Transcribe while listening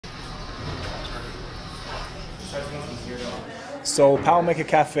So Power Maker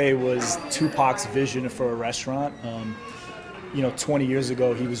Cafe was Tupac's vision for a restaurant. 20 years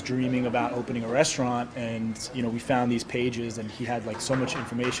ago, he was dreaming about opening a restaurant, and we found these pages, and he had like so much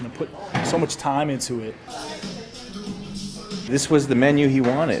information and put so much time into it. This was the menu he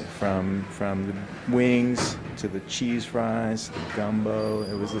wanted, from the wings to the cheese fries, the gumbo.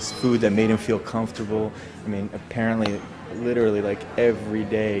 It was this food that made him feel comfortable. I mean, apparently, literally, like every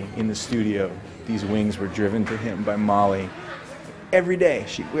day in the studio, these wings were driven to him by Molly. Every day,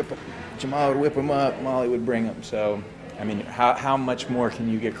 Jamal would whip them up, Molly would bring them. So, I mean, how much more can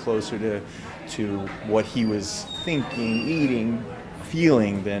you get closer to what he was thinking, eating,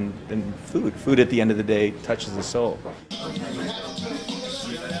 feeling than food? Food, at the end of the day, touches the soul.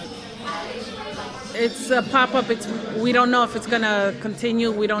 It's a pop-up. We don't know if it's going to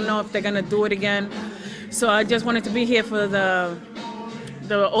continue. We don't know if they're going to do it again. So I just wanted to be here for the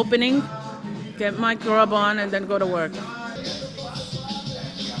opening, get my grub on, and then go to work.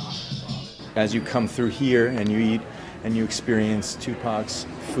 As you come through here and you eat and you experience Tupac's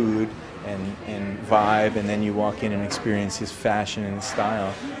food and vibe, and then you walk in and experience his fashion and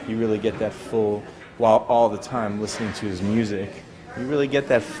style, you really get that full, while all the time listening to his music, you really get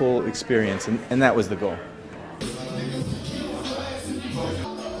that full experience, and that was the goal.